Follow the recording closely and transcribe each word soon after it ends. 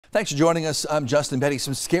Thanks for joining us. I'm Justin Betty.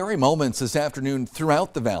 Some scary moments this afternoon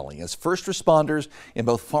throughout the valley as first responders in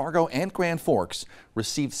both Fargo and Grand Forks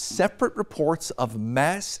received separate reports of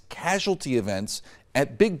mass casualty events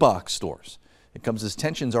at big box stores. It comes as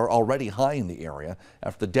tensions are already high in the area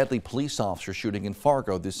after the deadly police officer shooting in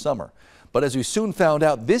Fargo this summer. But as we soon found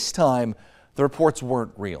out, this time the reports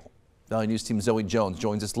weren't real. Valley News team Zoe Jones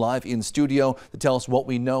joins us live in studio to tell us what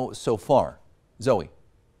we know so far. Zoe.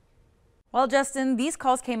 Well, Justin, these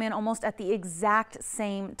calls came in almost at the exact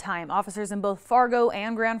same time. Officers in both Fargo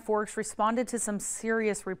and Grand Forks responded to some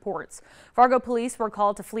serious reports. Fargo police were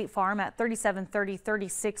called to Fleet Farm at 3730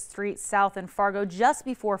 36th Street South in Fargo just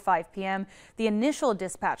before 5 p.m. The initial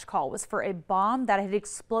dispatch call was for a bomb that had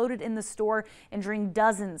exploded in the store, injuring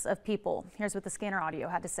dozens of people. Here's what the scanner audio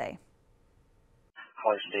had to say.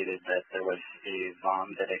 Caller stated that there was a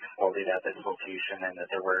bomb that exploded at this location and that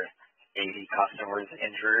there were 80 customers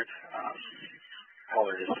injured.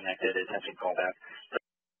 Caller disconnected. Attention call back.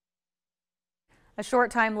 A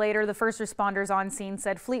short time later, the first responders on scene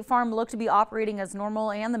said Fleet Farm looked to be operating as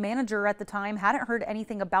normal, and the manager at the time hadn't heard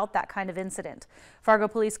anything about that kind of incident. Fargo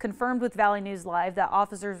police confirmed with Valley News Live that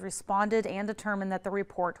officers responded and determined that the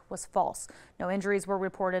report was false. No injuries were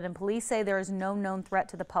reported, and police say there is no known threat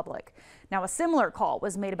to the public. Now, a similar call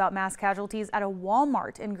was made about mass casualties at a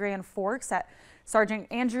Walmart in Grand Forks. Sergeant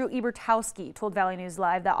Andrew Ebertowski told Valley News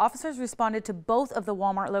Live that officers responded to both of the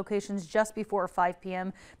Walmart locations just before 5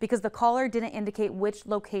 p.m. because the caller didn't indicate which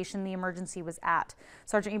location the emergency was at.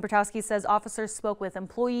 Sergeant Ebertowski says officers spoke with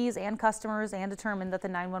employees and customers and determined that the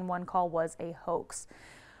 911 call was a hoax.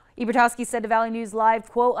 Ebertowski said to Valley News Live,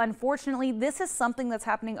 quote, "Unfortunately, this is something that's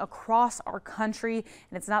happening across our country,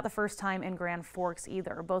 and it's not the first time in Grand Forks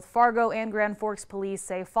either." Both Fargo and Grand Forks police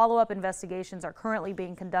say follow-up investigations are currently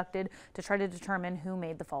being conducted to try to determine who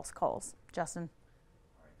made the false calls. Justin.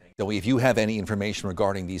 So if you have any information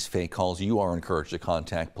regarding these fake calls, you are encouraged to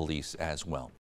contact police as well.